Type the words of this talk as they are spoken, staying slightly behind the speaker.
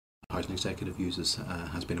housing executive uses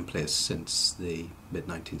has been in place since the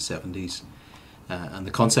mid-1970s, and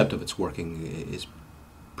the concept of its working is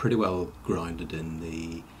pretty well grounded in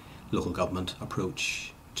the local government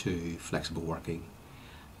approach to flexible working,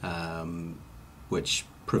 which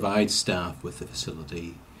provides staff with the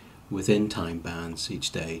facility within time bands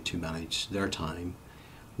each day to manage their time,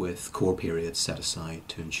 with core periods set aside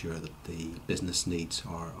to ensure that the business needs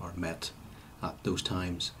are met at those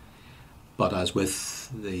times. But as with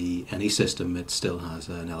any system, it still has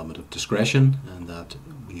an element of discretion, and that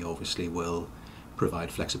we obviously will provide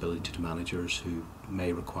flexibility to managers who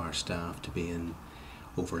may require staff to be in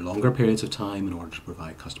over longer periods of time in order to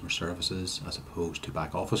provide customer services, as opposed to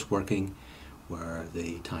back office working, where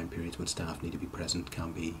the time periods when staff need to be present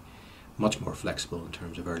can be much more flexible in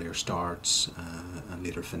terms of earlier starts and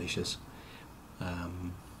later finishes.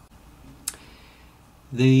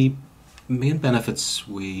 The main benefits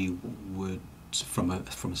we would, from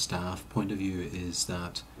a staff point of view, is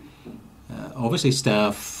that obviously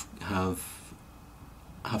staff have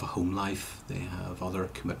a home life, they have other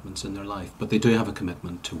commitments in their life, but they do have a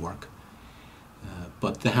commitment to work.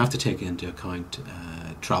 But they have to take into account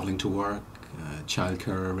travelling to work,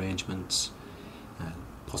 childcare arrangements,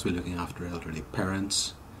 possibly looking after elderly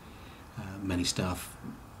parents. Many staff,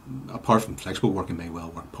 apart from flexible working, may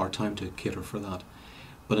well work part-time to cater for that.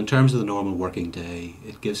 But in terms of the normal working day,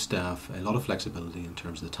 it gives staff a lot of flexibility in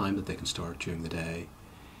terms of the time that they can start during the day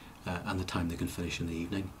and the time they can finish in the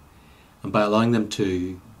evening. And by allowing them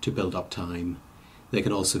to build up time, they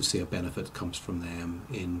can also see a benefit comes from them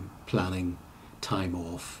in planning time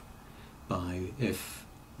off, by if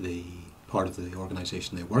the part of the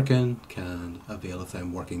organisation they work in can avail of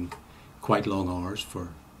them working quite long hours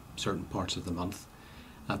for certain parts of the month.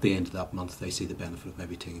 At the end of that month, they see the benefit of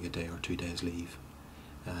maybe taking a day or 2 days leave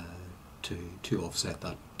to offset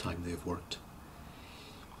that time they've worked.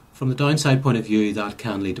 From the downside point of view, that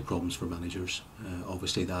can lead to problems for managers.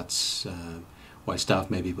 Obviously, that's while staff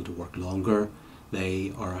may be able to work longer,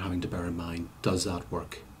 they are having to bear in mind, does that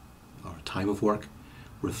work or time of work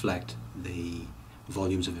reflect the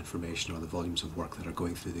volumes of information or the volumes of work that are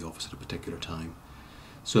going through the office at a particular time.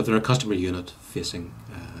 So if they're a customer unit facing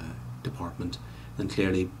department, then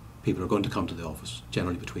clearly people are going to come to the office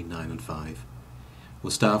generally between 9 and 5.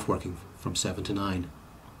 Well, staff working from 7 to 9,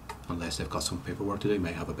 unless they've got some paperwork to do,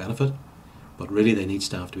 may have a benefit, but really they need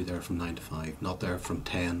staff to be there from 9 to 5, not there from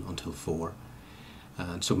 10 until 4.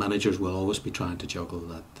 And so managers will always be trying to juggle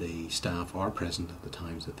that the staff are present at the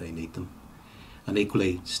times that they need them. And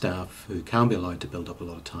equally, staff who can be allowed to build up a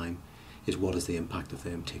lot of time, is what is the impact of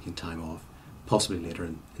them taking time off, possibly later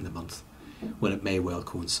in the month, when it may well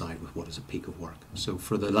coincide with what is a peak of work. So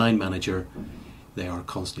for the line manager, they are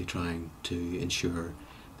constantly trying to ensure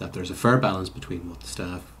that there's a fair balance between what the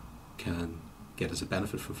staff can get as a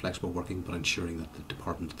benefit from flexible working, but ensuring that the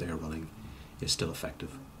department they're running is still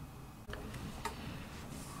effective.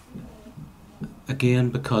 Again,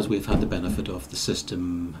 because we've had the benefit of the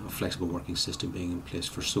system, a flexible working system being in place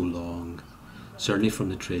for so long, certainly from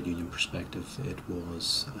the trade union perspective, it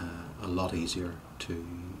was a lot easier to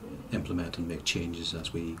implement and make changes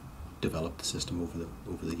as we developed the system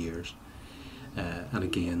over the years. And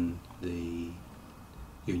again, the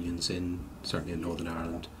unions certainly in Northern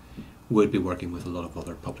Ireland would be working with a lot of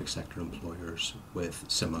other public sector employers with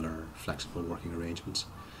similar flexible working arrangements.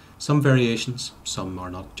 Some variations, some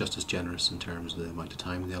are not just as generous in terms of the amount of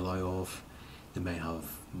time they allow off. They may have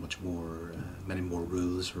many more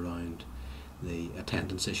rules around the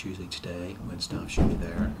attendance issues each day when staff should be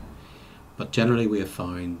there. But generally we have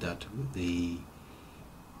found that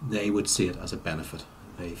they would see it as a benefit.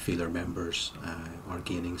 They feel their members are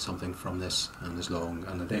gaining something from this, and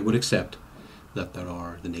and they would accept that there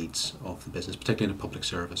are the needs of the business, particularly in a public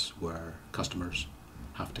service where customers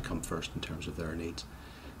have to come first in terms of their needs,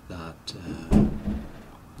 that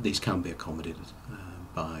these can be accommodated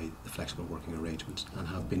by the flexible working arrangements, and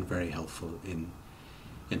have been very helpful in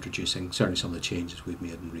introducing certainly some of the changes we've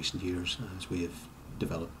made in recent years as we have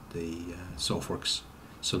developed the softworks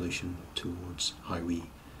solution towards how we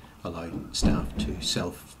allow staff to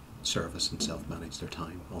self-service and self-manage their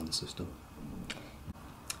time on the system.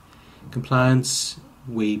 Compliance,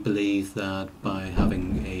 we believe that by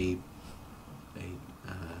having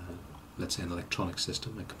let's say an electronic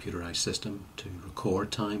system, a computerized system to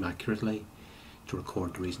record time accurately, to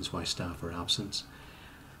record the reasons why staff are absent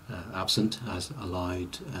has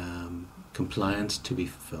allowed compliance to be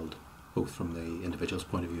fulfilled, both from the individual's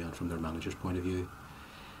point of view and from their manager's point of view.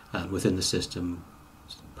 And within the system,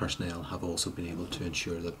 personnel have also been able to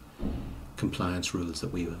ensure that compliance rules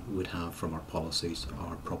that we would have from our policies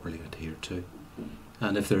are properly adhered to.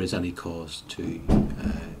 And if there is any cause to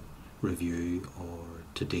review or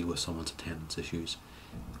to deal with someone's attendance issues,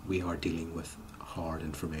 we are dealing with hard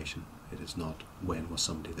information. It is not when was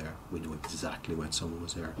somebody there. We know exactly when someone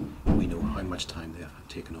was there. We know how much time they have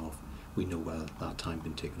taken off. We know whether that time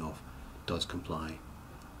being taken off does comply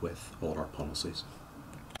with all our policies.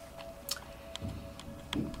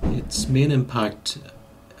 Its main impact,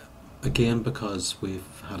 again, because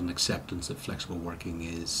we've had an acceptance that flexible working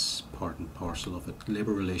is part and parcel of it,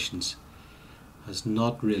 labour relations has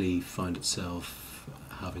not really found itself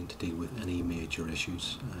having to deal with any major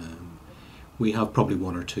issues. We have probably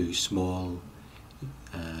one or two small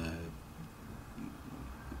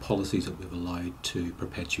policies that we've allowed to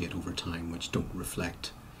perpetuate over time which don't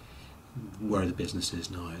reflect where the business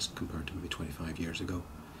is now as compared to maybe 25 years ago.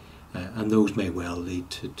 And those may well lead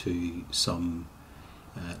to some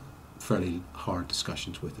fairly hard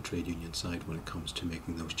discussions with the trade union side when it comes to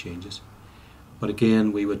making those changes. But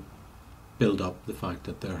again, we would build up the fact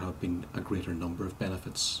that there have been a greater number of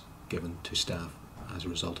benefits given to staff as a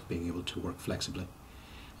result of being able to work flexibly.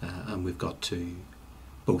 And we've got to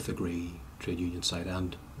both agree, trade union side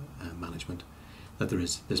and management, that there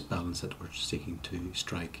is this balance that we're seeking to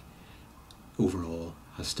strike overall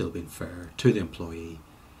has still been fair to the employee,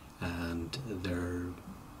 and there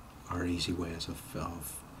are easy ways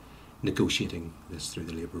of negotiating this through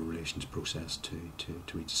the labour relations process to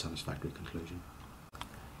reach a satisfactory conclusion.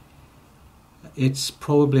 It's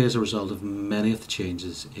probably as a result of many of the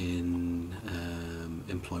changes in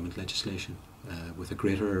employment legislation, with a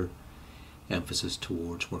greater emphasis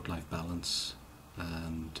towards work-life balance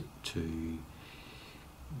and to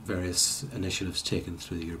various initiatives taken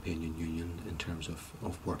through the European Union in terms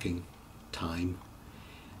of working time.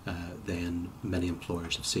 Then many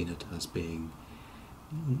employers have seen it as being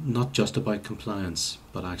not just about compliance,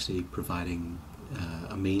 but actually providing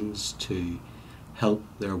a means to help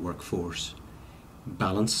their workforce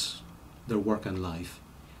balance their work and life,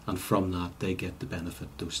 and from that they get the benefit.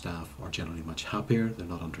 Those staff are generally much happier, they're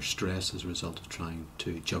not under stress as a result of trying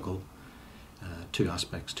to juggle two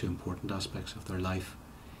important aspects of their life,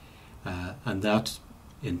 and that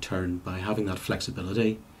in turn, by having that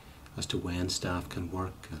flexibility as to when staff can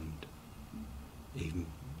work, and even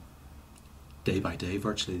day by day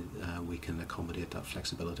virtually we can accommodate that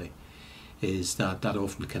flexibility, is that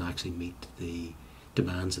often can actually meet the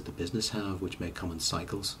demands that the business have, which may come in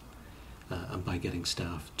cycles, and by getting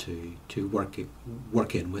staff to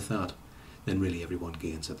work in with that, then really everyone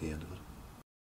gains at the end of it.